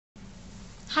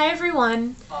Hi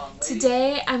everyone!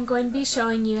 Today I'm going to be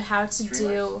showing you how to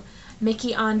do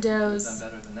Miki Ando's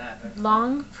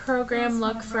long program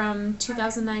look from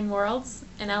 2009 Worlds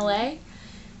in LA,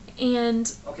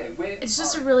 and it's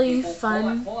just a really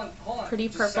fun, pretty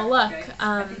purple look.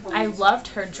 I loved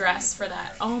her dress for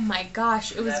that. Oh my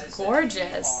gosh, it was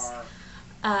gorgeous.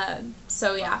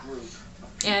 So yeah,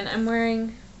 and I'm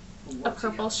wearing a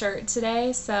purple shirt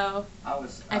today, so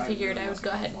I figured I would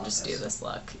go ahead and just do this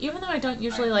look, even though I don't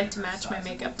usually like to match my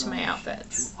makeup to my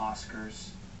outfits.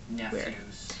 Weird.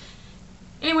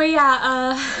 Anyway,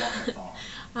 yeah,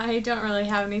 I don't really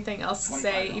have anything else to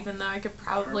say, even though I could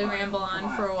probably ramble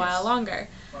on for a while longer.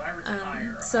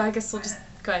 So I guess we'll just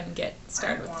go ahead and get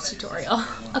started with the tutorial.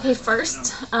 Okay,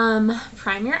 first,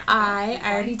 prime your eye.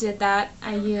 I already did that.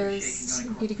 I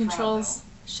used Beauty Control's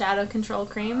Shadow Control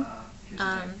Cream.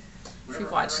 If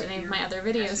you've watched any of my other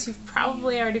videos, you've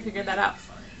probably already figured that out.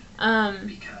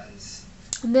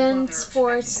 Then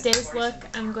for today's look,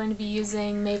 I'm going to be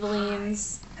using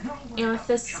Maybelline's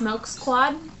Amethyst Smoke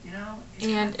Squad,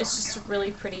 and it's just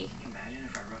really pretty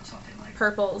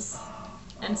purples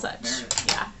and such.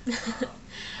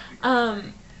 Yeah.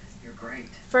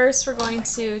 First, we're going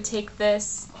to take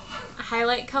this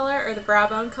highlight color, or the brow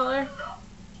bone color,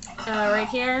 right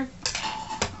here.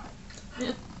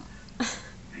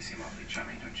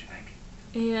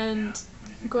 And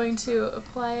I'm going to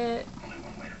apply it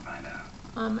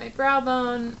on my brow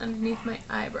bone underneath my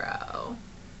eyebrow.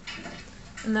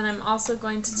 And then I'm also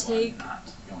going to take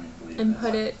and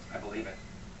put it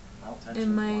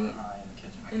in my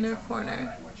inner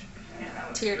corner,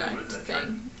 tear duct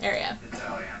thing area.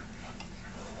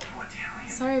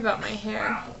 Sorry about my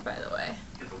hair, by the way.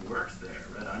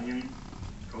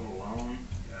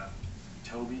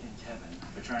 Toby and Kevin,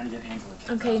 they're trying to get Angela.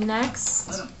 Okay, next,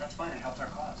 that's fine, it helps our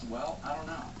cause. Well, I don't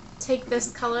know. Take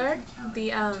this color,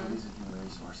 the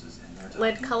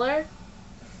lid color,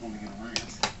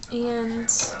 and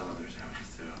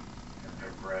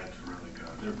their bread's really good.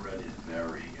 Their bread is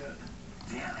very good.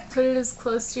 put it as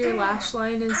close to your lash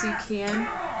line as you can.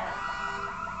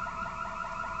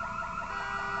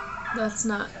 That's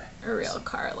not a real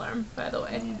car alarm, by the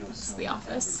way. It's the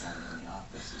office.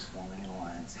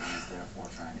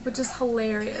 Which is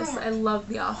hilarious. I love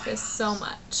The Office so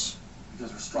much.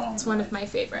 It's one of my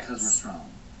favorites.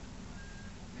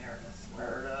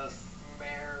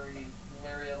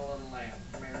 Mary had a little lamb.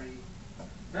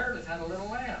 Meredith had a little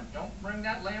lamb. Don't bring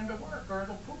that lamb to work or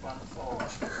it'll poop on the floor.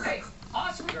 Hey,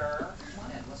 Oscar! Come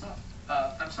on in, what's up?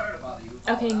 I'm sorry to bother you.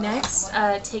 Okay, next,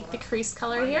 take the crease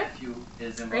color here.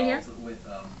 Right here.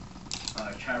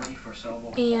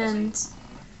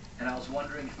 And I was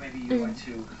wondering if maybe you went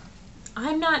to...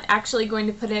 I'm not actually going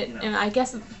to put it, and I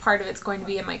guess part of it's going to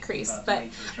be in my crease, but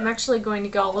I'm actually going to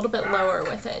go a little bit lower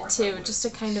with it too, just to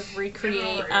kind of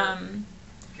recreate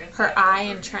her eye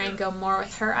and try and go more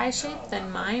with her eye shape than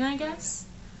mine, I guess.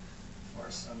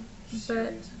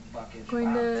 But I'm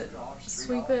going to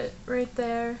sweep it right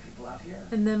there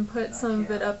and then put some of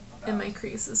it up in my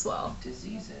crease as well.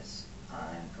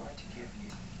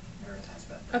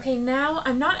 Okay, now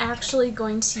I'm not actually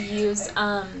going to use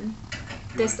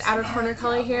this outer corner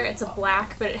color here. It's a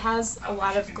black, but it has a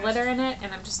lot of glitter in it,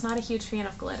 and I'm just not a huge fan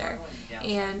of glitter,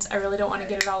 and I really don't want to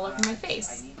get it all over my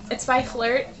face. It's by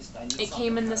Flirt. It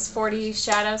came in this 40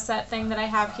 shadow set thing that I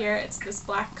have here. It's this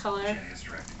black color.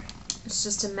 It's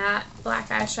just a matte black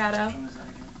eyeshadow,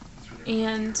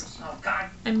 and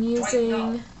I'm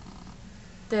using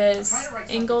this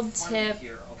angled tip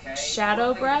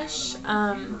shadow brush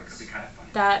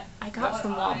that I got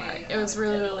from Walmart. It was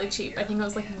really, really cheap. I think it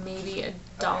was like maybe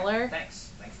 $1.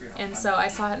 And so I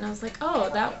saw it and I was like, oh,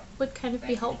 that would kind of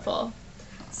be helpful.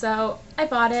 So I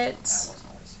bought it,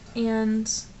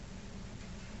 and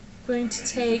I'm going to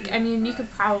take, I mean, you could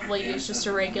probably use just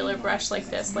a regular brush like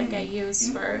this, like I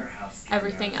use for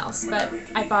everything else, but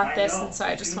I bought this and so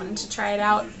I just wanted to try it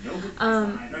out.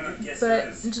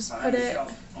 But just put it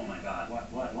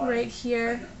right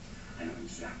here. I know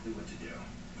exactly what to do.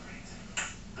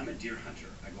 I'm a deer hunter.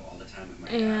 I go all the time with my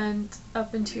and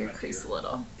up into your crease a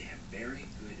little. They have very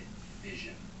good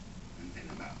vision. One thing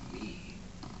about me,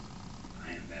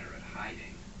 I am better at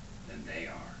hiding than they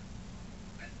are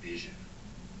at vision.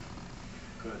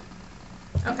 Good.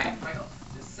 Okay.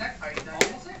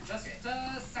 Just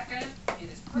a second.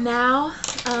 Now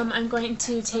I'm going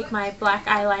to take my black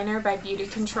eyeliner by Beauty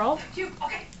Control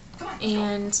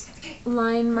and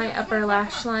line my upper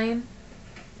lash line.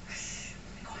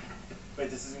 Wait,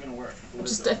 this isn't gonna work.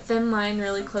 Just a thin line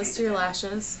really close to your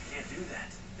lashes. Can't do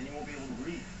that. Then you won't be able to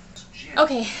breathe.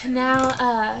 Okay,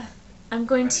 now I'm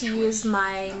going to use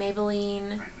my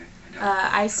Maybelline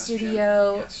Eye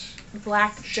Studio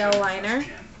black gel liner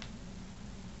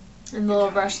and the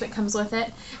little brush that comes with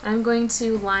it. And I'm going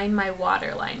to line my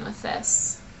waterline with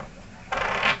this.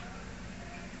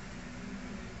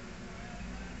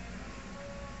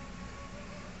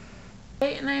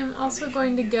 Okay, and I'm also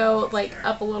going to go like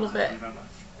up a little bit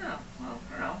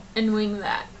and wing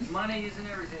that. Money isn't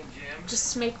everything, Jim.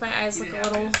 Just to make my eyes look a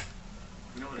little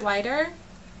lighter,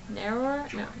 narrower,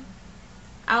 no,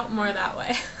 out more that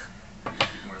way.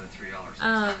 More than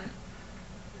 $3.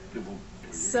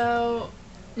 So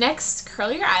next,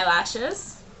 curl your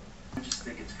eyelashes.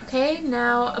 Okay,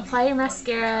 now apply your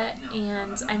mascara,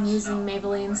 and I'm using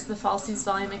Maybelline's The Falsies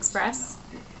Volume Express,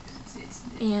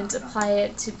 and apply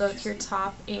it to both your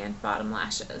top and bottom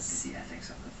lashes.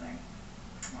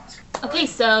 Okay,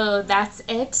 so that's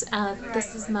it.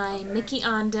 This is my Miki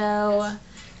Ando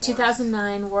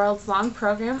 2009 World's Long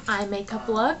Program eye makeup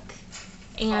look,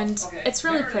 and it's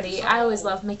really pretty. I always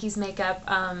love Miki's makeup.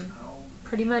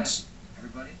 Pretty much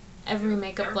every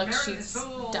makeup look she's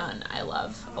done I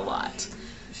love a lot.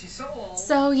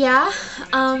 So yeah,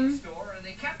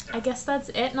 I guess that's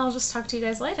it, and I'll just talk to you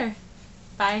guys later.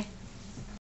 Bye.